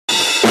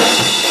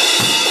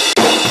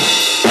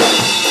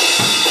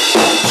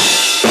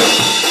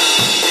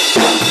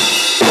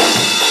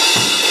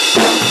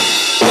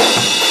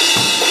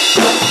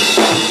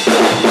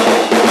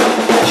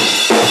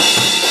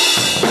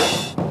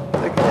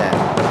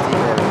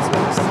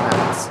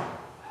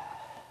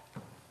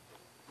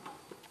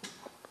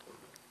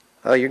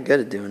Oh, you're good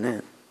at doing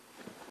that.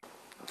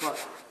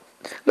 What?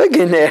 Look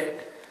in there.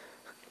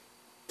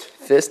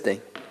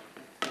 Fisting.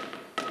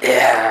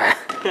 Yeah.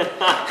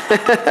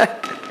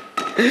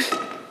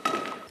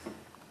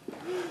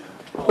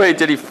 Wait,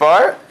 did he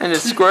fart and it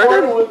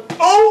squirted?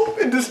 Oh,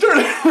 it just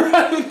started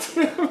running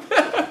to him.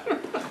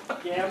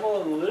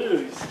 Gamble and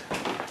lose.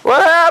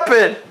 What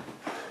happened?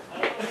 I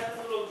have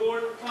a little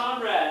Gordon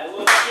Conrad, a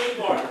little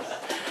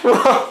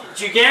skateboard.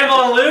 Did you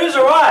gamble and lose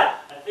or what?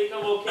 I think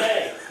I'm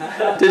okay.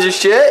 Did you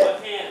shit? My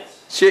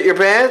pants. Shit your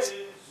pants?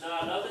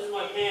 No, nothing's in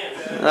my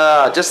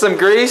pants. Just some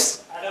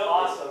grease? I know.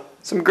 Awesome.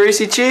 Some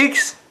greasy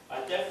cheeks? I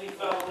definitely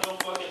felt a little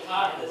fucking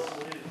hotness.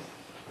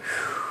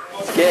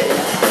 Let's get it.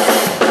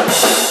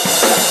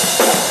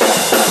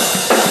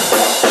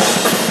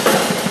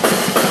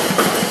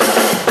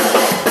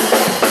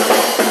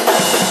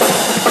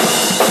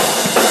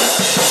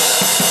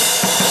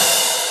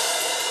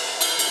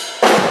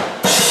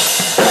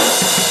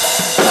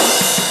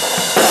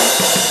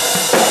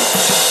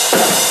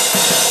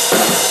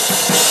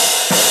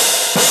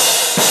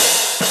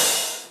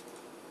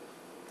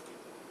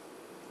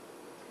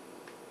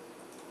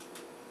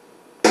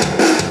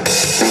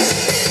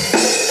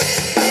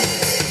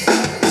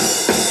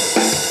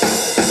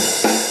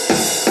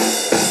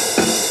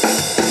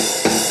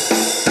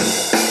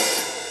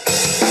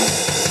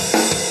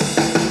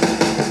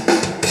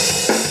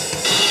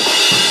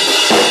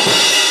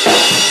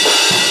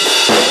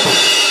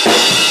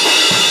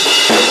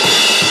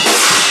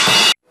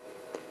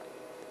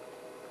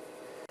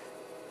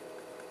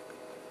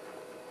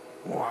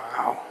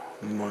 Wow,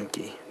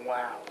 monkey.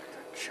 Wow.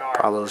 Sharp.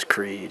 Apollo's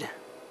Creed.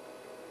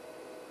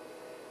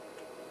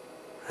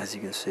 As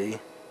you can see,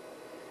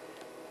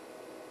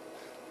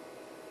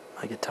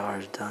 my guitar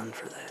is done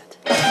for that.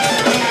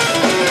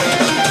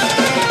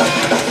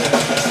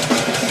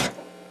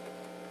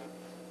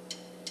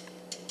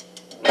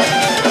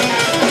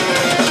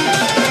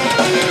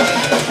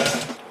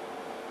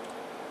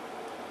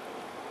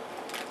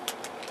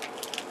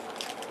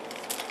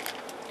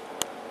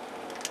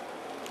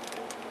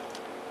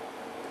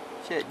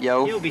 Shit,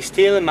 yo. You'll be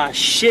stealing my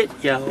shit,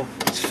 yo.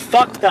 It's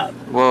fucked up.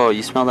 Whoa,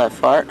 you smell that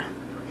fart?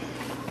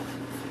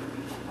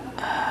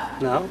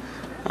 No?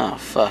 Oh,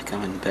 fuck,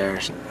 I'm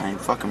embarrassed. I'm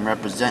fucking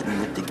representing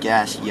with the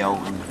gas, yo,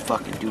 in the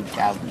fucking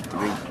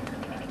 2003.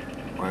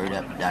 Word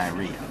up,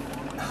 diarrhea.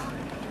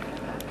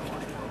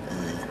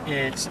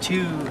 It's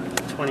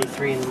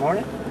 2:23 in the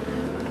morning,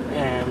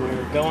 and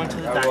we're going to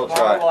the I will diner.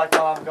 try. Like,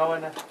 I'm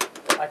going to,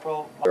 like,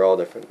 we'll... They're all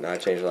different. Now I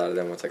changed a lot of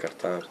them once I got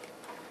the times.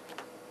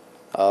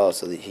 Oh,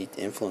 so he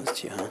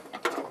influenced you, huh?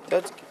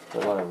 That's A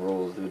lot of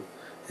rules, dude.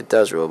 It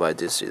does rule, but I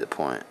did see the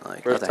point.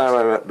 Like First time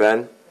I met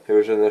Ben, he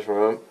was in this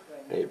room,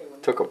 and he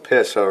took a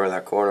piss over in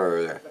that corner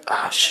over there.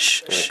 Ah,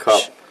 shh, In a shh,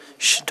 cup.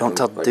 shh, don't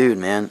tell the dude,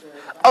 man.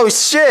 Oh,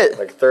 shit!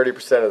 Like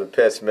 30% of the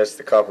piss missed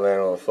the cup and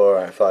landed on the floor.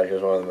 I felt like he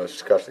was one of the most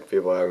disgusting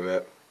people I ever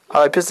met.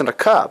 Oh, I pissed in a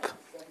cup.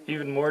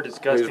 Even more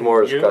disgusting. He's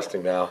more than you.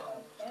 disgusting now.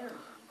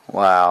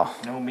 Wow.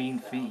 No mean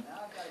feat.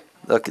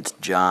 Look, it's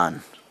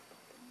John.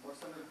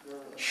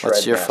 Shred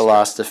What's your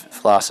master.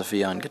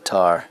 philosophy on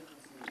guitar?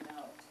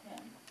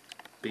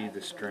 Be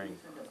the string.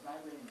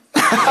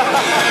 That's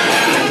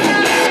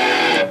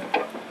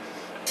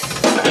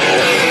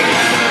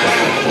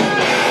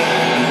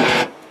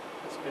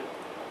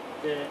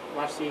good.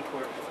 Watch the E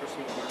chord. First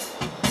E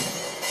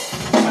chord.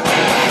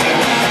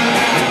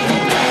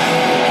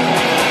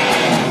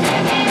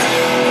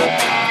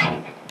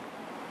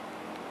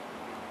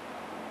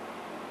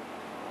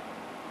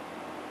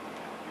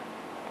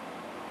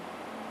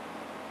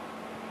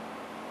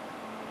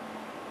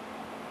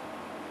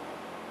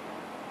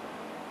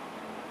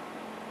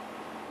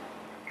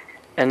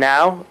 And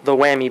now, the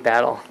whammy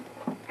battle.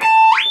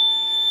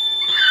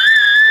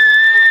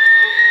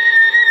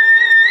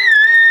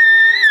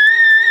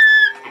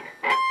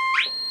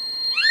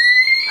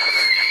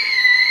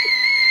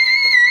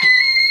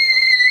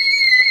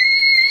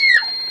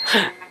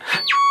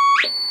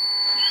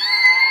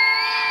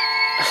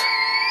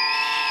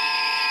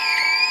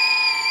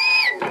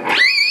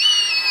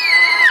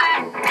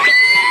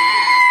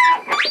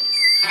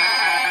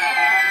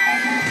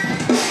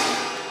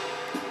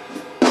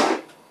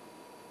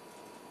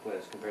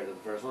 Compared to the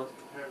first one?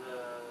 Compared to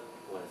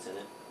when it's in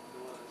it.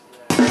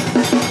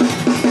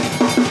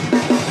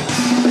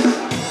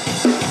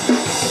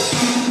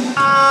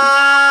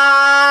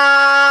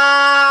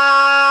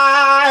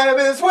 I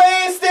was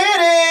wasted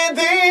in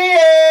the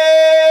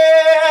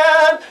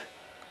end.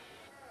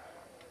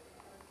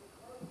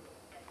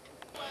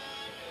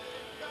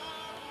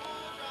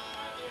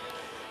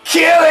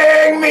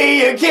 Killing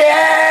me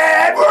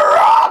again. We're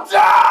all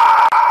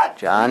done.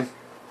 John?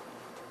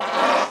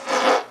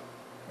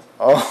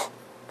 Oh.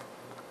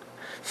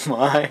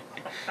 My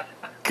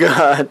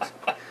God.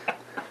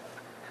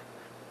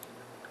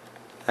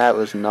 That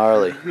was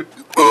gnarly.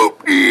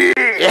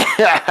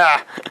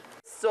 Yeah.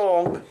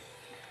 Song.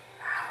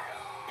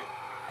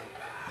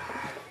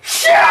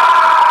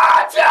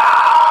 Shut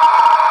up!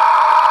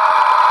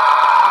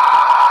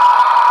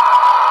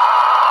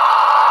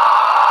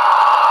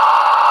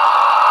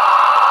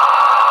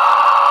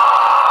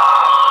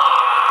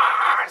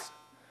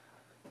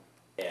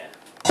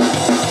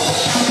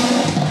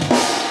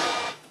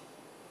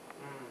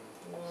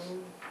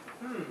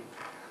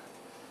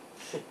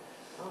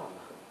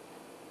 Oh.